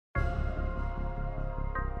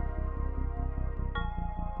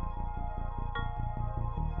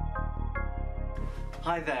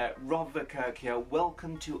Hi there, Rob Verkerk here.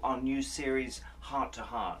 Welcome to our new series, Heart to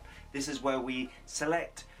Heart. This is where we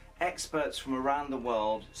select experts from around the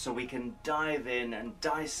world so we can dive in and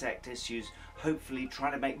dissect issues, hopefully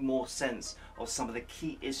trying to make more sense of some of the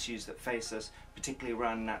key issues that face us, particularly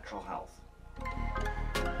around natural health.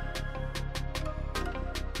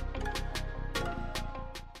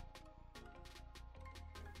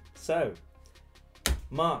 So,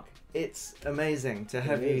 Mark, it's amazing to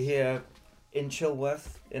have you here in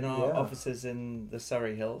Chilworth, in our offices in the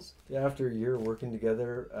Surrey Hills. Yeah, after a year working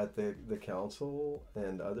together at the council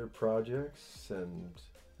and other projects and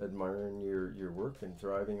admiring your work and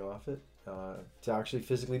thriving off it, to actually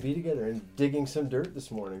physically be together and digging some dirt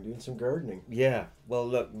this morning, doing some gardening. Yeah, well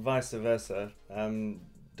look, vice versa.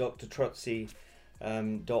 Dr Trozzi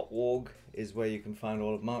 .org is where you can find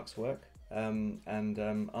all of Mark's work, and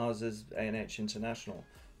ours is ANH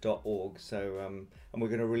International.org. So and we're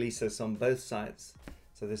going to release this on both sites,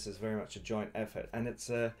 so this is very much a joint effort, and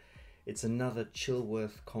it's another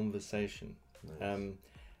Chilworth conversation.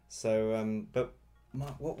 Nice. But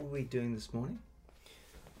Mark, what were we doing this morning?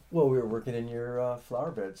 Well, we were working in your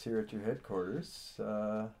flower beds here at your headquarters,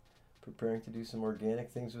 preparing to do some organic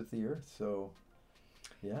things with the earth. So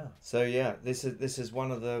yeah, this is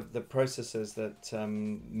one of the processes that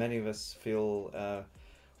many of us feel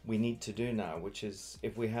we need to do now, which is,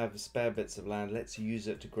 if we have spare bits of land, let's use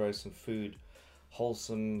it to grow some food,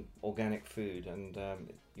 wholesome organic food. And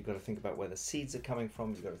you've got to think about where the seeds are coming from,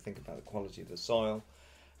 you've got to think about the quality of the soil,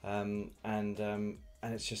 and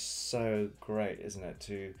it's just so great, isn't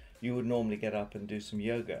it? You would normally get up and do some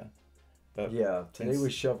yoga, but yeah, today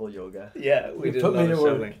was shovel yoga. Yeah, we did a lot of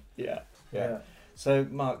shoveling. Yeah. So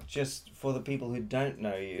Mark, just for the people who don't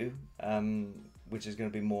know you, which is going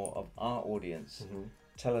to be more of our audience,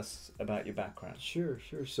 tell us about your background. Sure.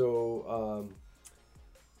 So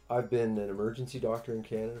I've been an emergency doctor in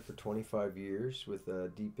Canada for 25 years with a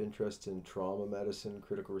deep interest in trauma medicine,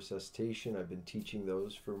 critical resuscitation. I've been teaching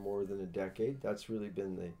those for more than a decade. That's really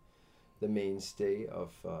been the mainstay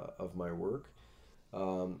of my work.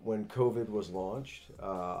 When COVID was launched,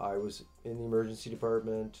 I was in the emergency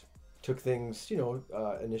department, took things,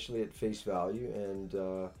 initially at face value,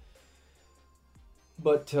 and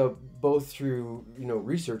but both through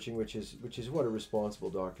researching, which is what a responsible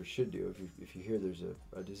doctor should do. If you hear there's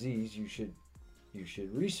a disease, you should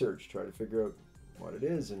research, try to figure out what it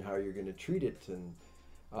is and how you're going to treat it. And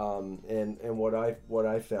what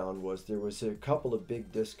I found was there was a couple of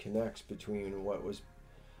big disconnects between what was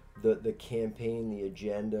the campaign, the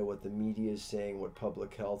agenda, what the media is saying, what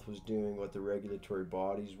public health was doing, what the regulatory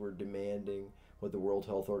bodies were demanding, what the World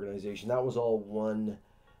Health Organization. That was all one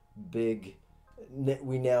big,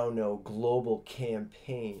 we now know, global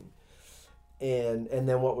campaign. And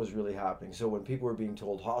then what was really happening. So when people were being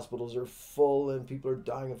told hospitals are full and people are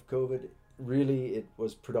dying of COVID, really it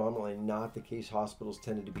was predominantly not the case. Hospitals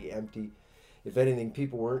tended to be empty. If anything,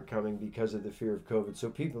 people weren't coming because of the fear of COVID. So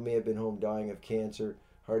people may have been home dying of cancer,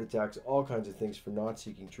 heart attacks, all kinds of things for not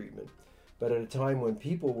seeking treatment. But at a time when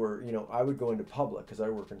people were, I would go into public, because I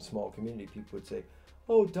work in a small community, people would say,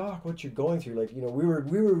 "Oh, doc, what you're going through?" Like, we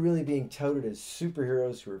were really being touted as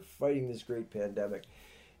superheroes who were fighting this great pandemic.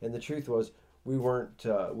 And the truth was, we weren't,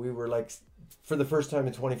 we were like, for the first time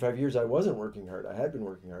in 25 years, I wasn't working hard. I had been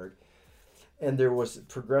working hard. And there was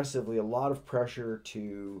progressively a lot of pressure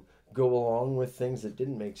to go along with things that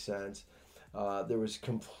didn't make sense. There was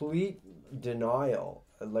complete denial,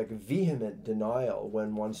 like vehement denial,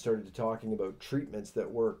 when one started talking about treatments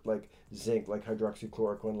that worked, like zinc, like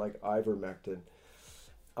hydroxychloroquine, like ivermectin.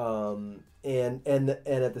 And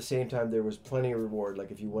at the same time, there was plenty of reward.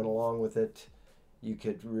 Like, if you went along with it, you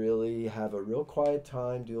could really have a real quiet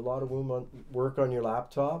time, do a lot of work on your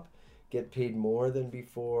laptop, get paid more than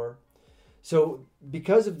before. So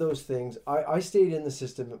because of those things, I stayed in the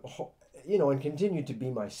system, and continued to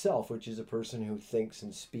be myself, which is a person who thinks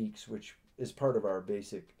and speaks, which is part of our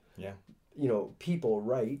basic, people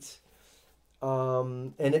rights.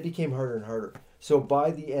 And it became harder and harder. So by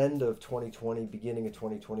the end of 2020, beginning of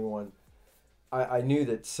 2021, I knew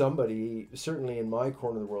that somebody, certainly in my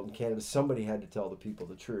corner of the world in Canada, somebody had to tell the people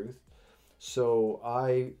the truth. So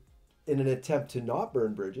in an attempt to not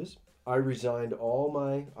burn bridges, I resigned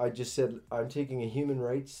I just said, I'm taking a human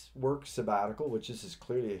rights work sabbatical, which this is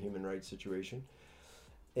clearly a human rights situation.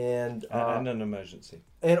 And an emergency.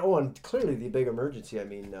 And clearly the big emergency. I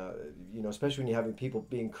mean, especially when you're having people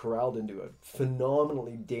being corralled into a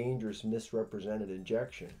phenomenally dangerous, misrepresented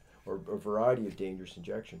injection, or a variety of dangerous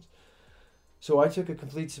injections. So I took a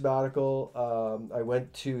complete sabbatical. I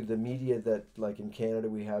went to the media that, like in Canada,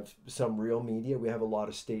 we have some real media. We have a lot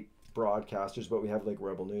of state broadcasters, but we have like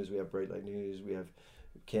Rebel News, we have Bright Light News, we have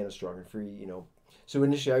Canada Strong and Free, you know. So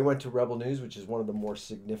initially I went to Rebel News, which is one of the more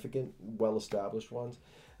significant, well-established ones,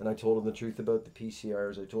 and I told them the truth about the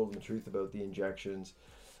PCRs, I told them the truth about the injections,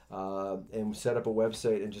 and set up a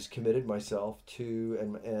website and just committed myself to,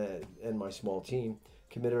 and my small team,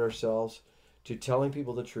 committed ourselves to telling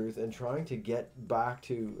people the truth and trying to get back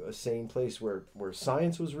to a sane place where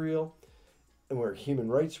science was real and where human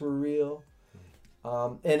rights were real.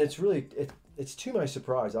 And it's really, it's to my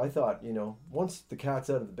surprise. I thought, you know, once the cat's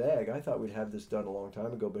out of the bag, I thought we'd have this done a long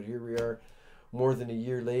time ago, but here we are more than a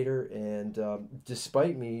year later. And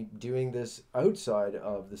despite me doing this outside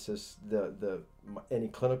of any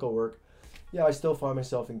clinical work, yeah, I still find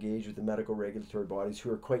myself engaged with the medical regulatory bodies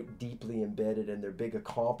who are quite deeply embedded and they're big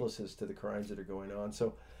accomplices to the crimes that are going on.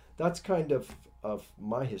 So that's kind of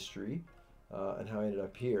my history and how I ended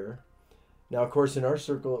up here. Now, of course, in our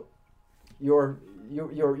circle, you're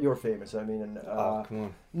famous. I mean, come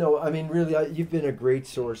on. No, I mean, really, you've been a great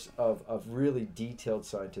source of really detailed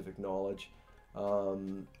scientific knowledge,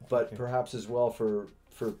 but perhaps as well for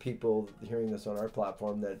people hearing this on our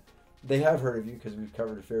platform that they have heard of you because we've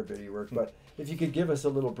covered a fair bit of your work. But if you could give us a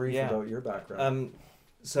little brief about your background.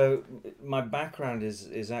 So my background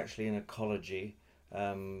is actually in ecology.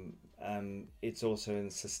 It's also in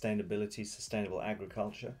sustainability, sustainable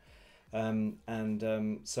agriculture.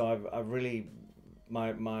 So I've really,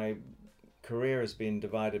 my career has been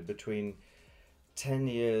divided between 10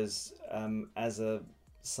 years as a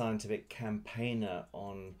scientific campaigner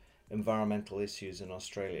on environmental issues in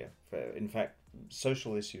Australia. In fact,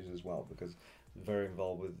 social issues as well, because I'm very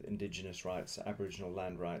involved with Indigenous rights, Aboriginal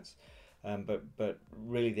land rights. But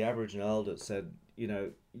really the Aboriginal elders said, you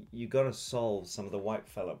know, you got to solve some of the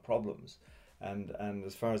whitefella problems. And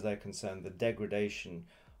as far as they're concerned, the degradation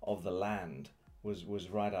of the land was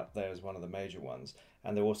right up there as one of the major ones.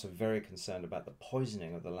 And they're also very concerned about the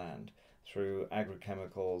poisoning of the land through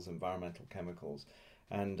agrochemicals, environmental chemicals.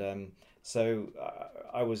 And so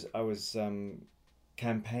I was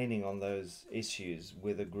campaigning on those issues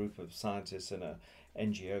with a group of scientists in a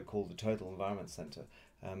NGO called the Total Environment Centre.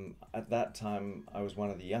 At that time, I was one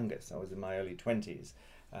of the youngest. I was in my early 20s,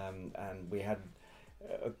 and we had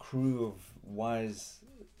a crew of wise,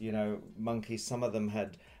 you know, monkeys. Some of them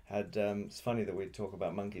had. It's funny that we talk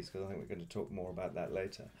about monkeys because I think we're going to talk more about that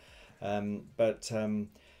later.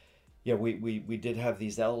 Yeah, we did have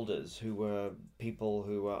these elders who were people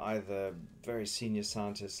who were either very senior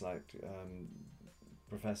scientists like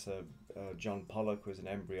Professor John Pollock, who was an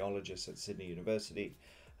embryologist at Sydney University,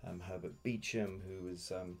 Herbert Beecham, who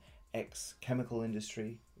was ex-chemical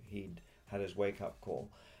industry. He'd had his wake-up call.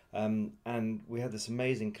 And we had this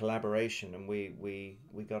amazing collaboration, and we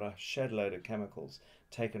got a shed load of chemicals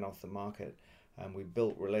taken off the market, and we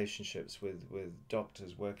built relationships with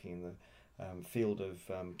doctors working in the field of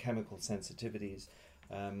chemical sensitivities,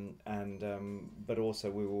 but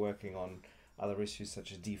also we were working on other issues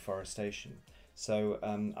such as deforestation. So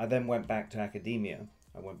I then went back to academia.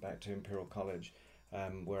 I went back to Imperial College,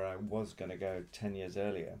 where I was going to go 10 years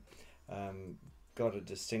earlier. Got a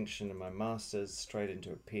distinction in my master's, straight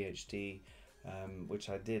into a PhD, which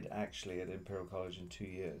I did actually at Imperial College in 2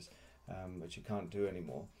 years, which you can't do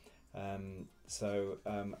anymore. And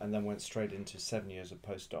then went straight into 7 years of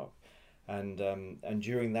postdoc. And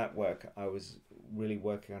during that work, I was really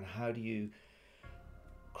working on how do you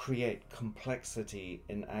create complexity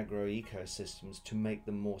in agroecosystems to make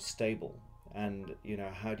them more stable, and you know,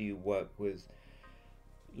 how do you work with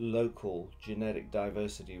local genetic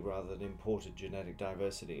diversity rather than imported genetic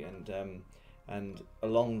diversity, and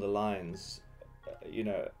along the lines, you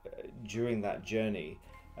know, during that journey,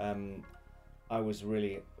 I was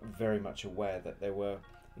really very much aware that there were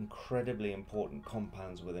incredibly important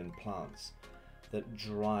compounds within plants that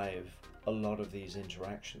drive a lot of these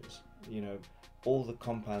interactions. You know, all the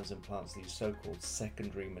compounds in plants, these so-called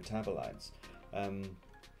secondary metabolites,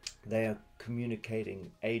 they are communicating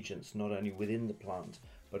agents not only within the plant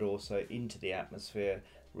but also into the atmosphere,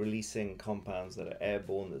 releasing compounds that are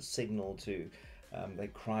airborne that signal to, they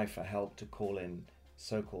cry for help to call in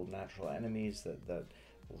so-called natural enemies that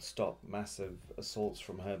will stop massive assaults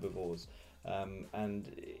from herbivores. And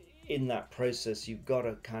in that process, you've got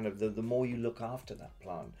to kind of, the more you look after that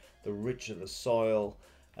plant, the richer the soil,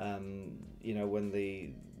 you know, when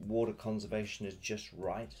the water conservation is just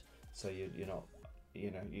right, so you're not, you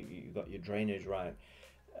know, you've got your drainage right,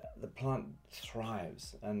 the plant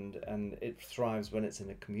thrives, and it thrives when it's in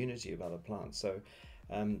a community of other plants. So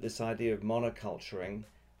this idea of monoculturing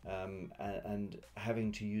and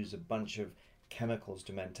having to use a bunch of chemicals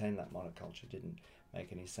to maintain that monoculture didn't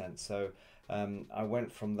make any sense. So I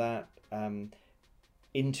went from that.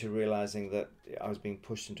 into realizing that I was being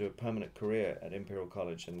pushed into a permanent career at Imperial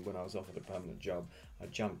College, and when I was offered a permanent job, I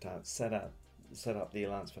jumped out, set up the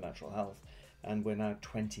Alliance for Natural Health, and we're now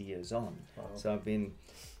 20 years on. Wow. So I've been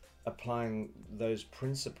applying those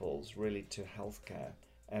principles really to healthcare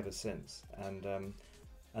ever since, and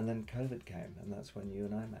then COVID came, and that's when you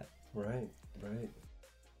and I met. Right.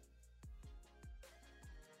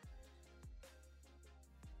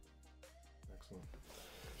 Excellent.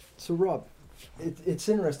 So Rob, it's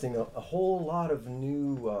interesting, a whole lot of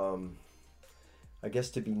new, I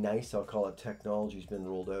guess to be nice, I'll call it, technology's been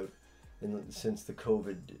rolled out since the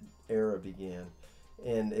COVID era began.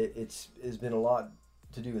 And it's been a lot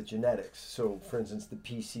to do with genetics. So for instance, the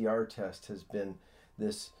PCR test has been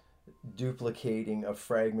this duplicating of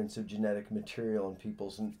fragments of genetic material in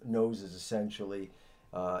people's noses essentially,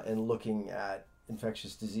 and looking at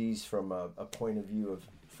infectious disease from a point of view of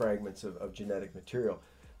fragments of genetic material.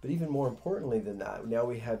 But even more importantly than that, now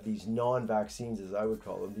we have these non-vaccines, as I would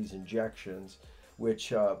call them, these injections,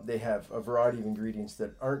 which they have a variety of ingredients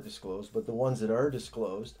that aren't disclosed, but the ones that are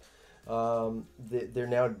disclosed, they're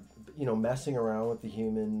now, messing around with the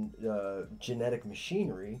human genetic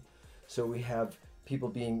machinery. So we have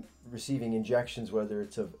people receiving injections, whether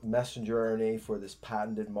it's of messenger RNA for this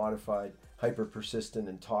patented, modified, hyper-persistent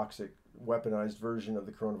and toxic weaponized version of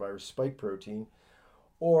the coronavirus spike protein,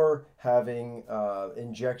 or having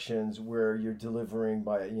injections where you're delivering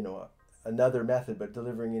by, another method, but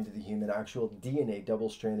delivering into the human actual DNA,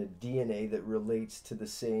 double-stranded DNA that relates to the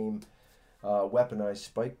same weaponized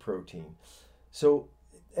spike protein. So,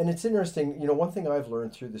 and it's interesting, one thing I've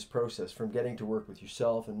learned through this process from getting to work with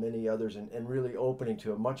yourself and many others, and really opening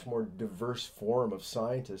to a much more diverse form of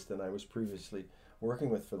scientists than I was previously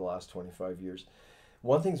working with for the last 25 years.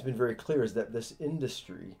 One thing's been very clear is that this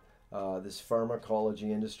industry, this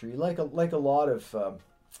pharmacology industry, like a lot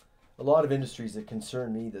of industries that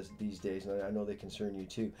concern me these days, and I know they concern you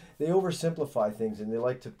too, they oversimplify things, and they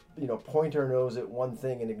like to point our nose at one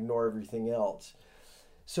thing and ignore everything else.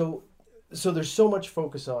 So there's so much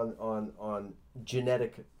focus on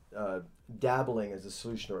genetic dabbling as a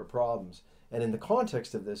solution to our problems, and in the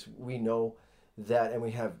context of this, we know that, and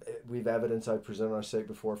we've evidence I've presented on our site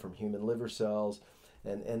before from human liver cells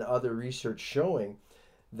and other research showing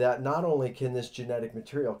that not only can this genetic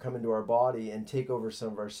material come into our body and take over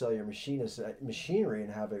some of our cellular machinery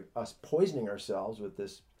and have us poisoning ourselves with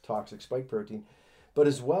this toxic spike protein, but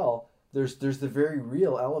as well, there's the very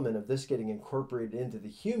real element of this getting incorporated into the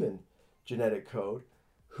human genetic code.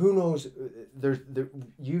 Who knows?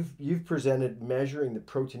 You've presented measuring the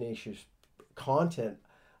proteinaceous content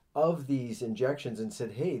of these injections and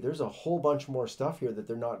said, hey, there's a whole bunch more stuff here that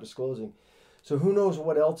they're not disclosing. So who knows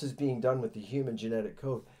what else is being done with the human genetic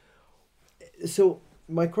code? So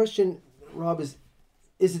my question, Rob, is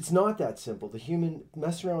it's not that simple.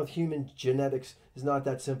 Messing around with human genetics is not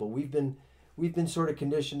that simple. We've been sort of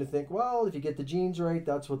conditioned to think, well, if you get the genes right,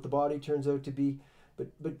 that's what the body turns out to be.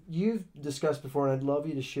 But you've discussed before, and I'd love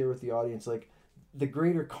you to share with the audience, like the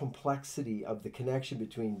greater complexity of the connection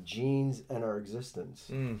between genes and our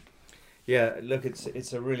existence. Yeah, look,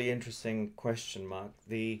 it's a really interesting question, Mark.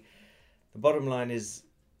 The bottom line is,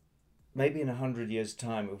 maybe in 100 years'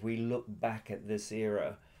 time, if we look back at this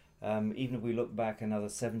era, even if we look back another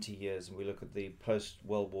 70 years and we look at the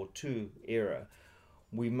post-World War II era,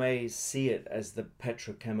 we may see it as the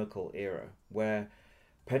petrochemical era, where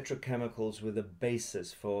petrochemicals were the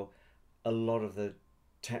basis for a lot of the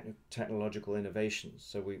technological innovations.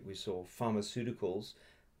 So we saw pharmaceuticals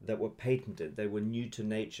that were patented. They were new to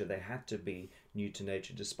nature. They had to be new to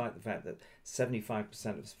nature, despite the fact that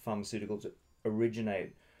 75% of pharmaceuticals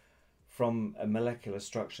originate from a molecular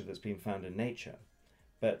structure that's been found in nature.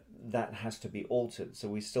 But that has to be altered. So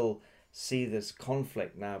we still see this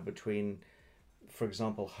conflict now between, for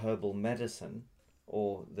example, herbal medicine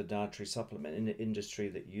or the dietary supplement industry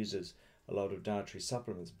that uses a lot of dietary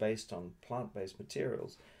supplements based on plant-based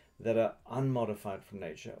materials that are unmodified from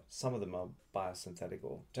nature. Some of them are biosynthetic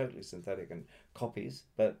or totally synthetic and copies,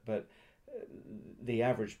 but the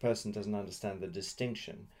average person doesn't understand the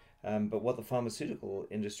distinction. But what the pharmaceutical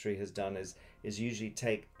industry has done is usually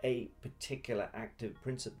take a particular active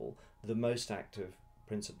principle, the most active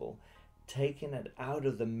principle, taken it out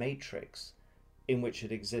of the matrix in which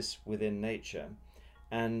it exists within nature,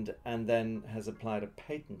 and then has applied a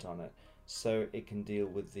patent on it so it can deal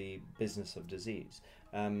with the business of disease.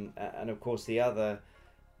 And of course the other,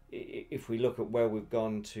 if we look at where we've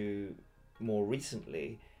gone to more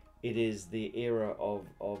recently, it is the era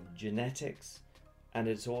of genetics, and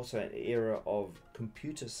it's also an era of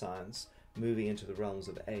computer science moving into the realms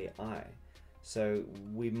of AI. So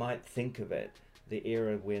we might think of it the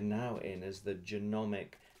era we're now in is the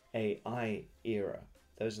genomic AI era.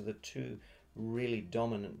 Those are the two really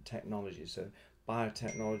dominant technologies. So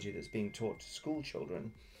biotechnology that's being taught to school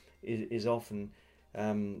children is often,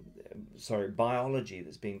 biology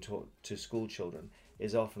that's being taught to school children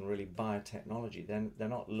is often really biotechnology. They're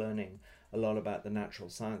not learning a lot about the natural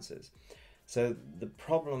sciences. So the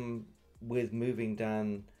problem with moving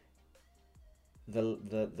down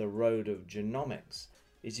the road of genomics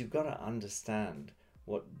is you've got to understand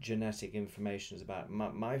what genetic information is about.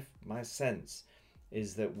 My sense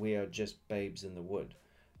is that we are just babes in the wood.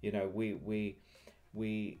 You know, we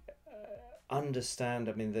understand.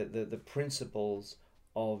 I mean, the principles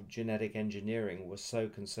of genetic engineering were so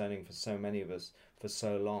concerning for so many of us for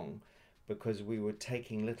so long, because we were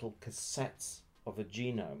taking little cassettes of a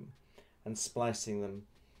genome and splicing them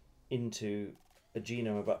into a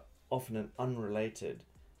genome, but often an unrelated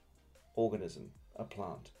organism, a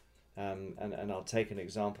plant. And I'll take an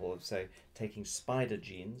example of, say, taking spider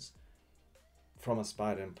genes from a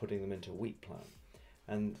spider and putting them into a wheat plant.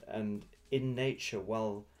 And in nature,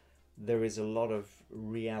 while there is a lot of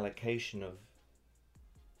reallocation of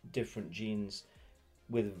different genes,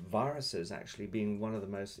 with viruses actually being one of the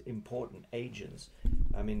most important agents.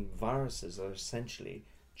 I mean, viruses are essentially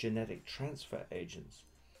genetic transfer agents.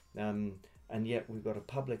 And yet we've got a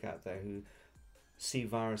public out there who see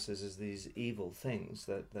viruses as these evil things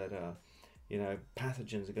that are, you know,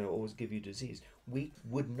 pathogens are going to always give you disease. We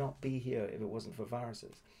would not be here if it wasn't for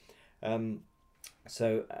viruses.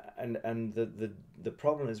 So the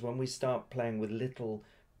problem is when we start playing with little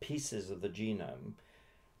pieces of the genome,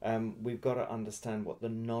 we've got to understand what the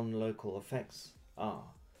non-local effects are.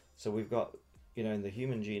 So we've got, you know, in the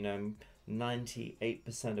human genome,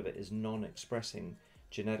 98% of it is non-expressing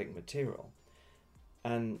genetic material.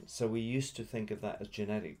 And so we used to think of that as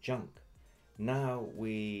genetic junk. Now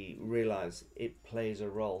we realize it plays a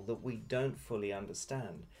role that we don't fully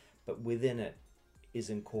understand, but within it is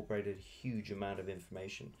incorporated a huge amount of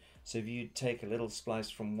information. So if you take a little splice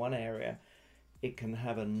from one area, it can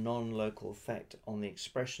have a non-local effect on the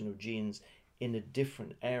expression of genes in a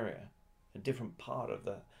different area, a different part of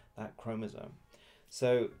that chromosome.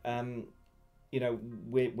 So, you know,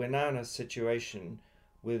 we're now in a situation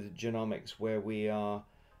with genomics where we are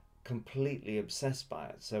completely obsessed by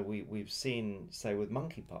it. So we've seen, say with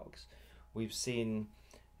monkeypox, we've seen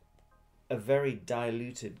a very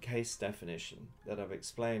diluted case definition that I've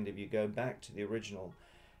explained. If you go back to the original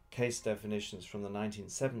case definitions from the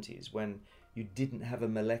 1970s, when you didn't have a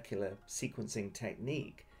molecular sequencing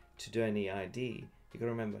technique to do any ID, you've got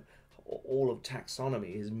to remember all of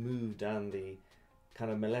taxonomy has moved down the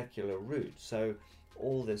kind of molecular route. So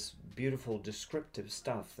all this beautiful descriptive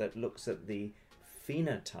stuff that looks at the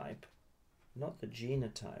phenotype, not the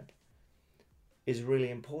genotype, is really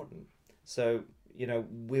important. So, you know,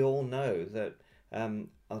 we all know that,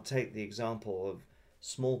 I'll take the example of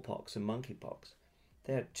smallpox and monkeypox.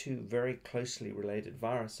 They're two very closely related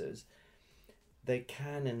viruses. They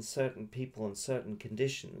can, in certain people and certain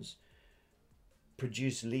conditions,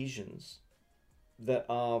 produce lesions that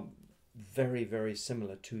are very, very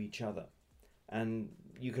similar to each other. And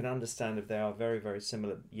you can understand if they are very, very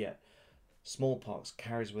similar, yet smallpox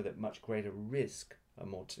carries with it much greater risk, a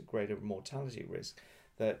greater mortality risk,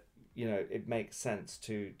 that, you know, it makes sense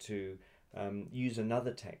to use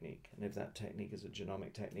another technique, and if that technique is a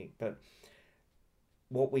genomic technique. But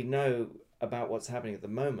what we know about what's happening at the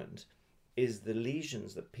moment is the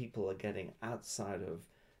lesions that people are getting outside of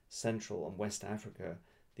Central and West Africa,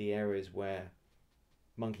 the areas where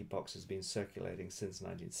monkeypox has been circulating since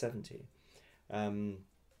 1970.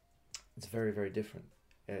 It's very, very different.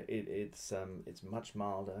 It's much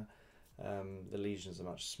milder. The lesions are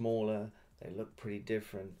much smaller. They look pretty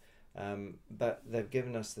different. But they've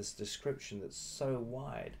given us this description that's so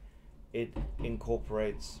wide. It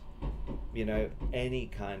incorporates, you know, any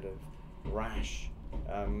kind of rash,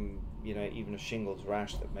 you know, even a shingles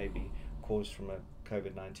rash that may be caused from a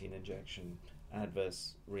COVID-19 injection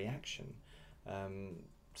adverse reaction.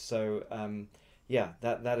 Yeah,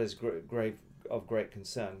 that is of great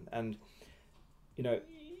concern. And, you know,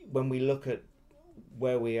 when we look at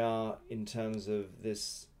where we are in terms of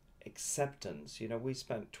this acceptance, you know, we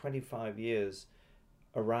spent 25 years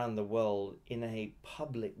around the world in a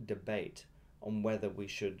public debate on whether we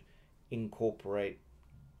should incorporate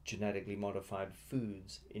genetically modified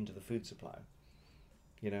foods into the food supply.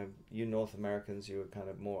 You know, you North Americans, you were kind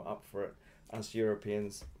of more up for it. Us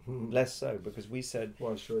Europeans, less so, because we said,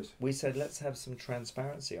 let's have some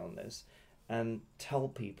transparency on this and tell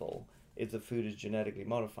people if the food is genetically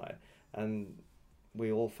modified. And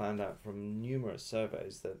we all found out from numerous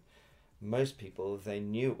surveys that most people, if they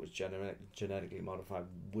knew it was genetically modified,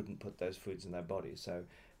 wouldn't put those foods in their body. So it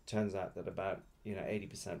turns out that about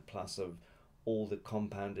 80% plus of all the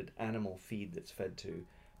compounded animal feed that's fed to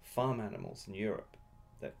farm animals in Europe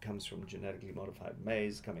that comes from genetically modified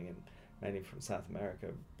maize coming in mainly from South America,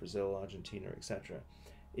 Brazil, Argentina, etc.,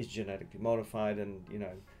 is genetically modified, and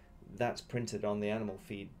that's printed on the animal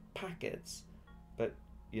feed packets, but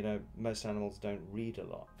most animals don't read a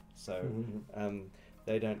lot, so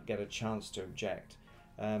they don't get a chance to object,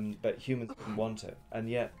 but humans want it. And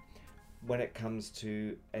yet when it comes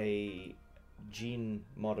to a gene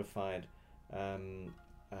modified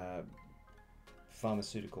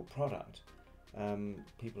pharmaceutical product,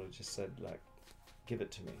 people have just said, like, give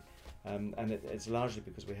it to me, and it's largely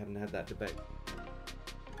because we haven't had that debate.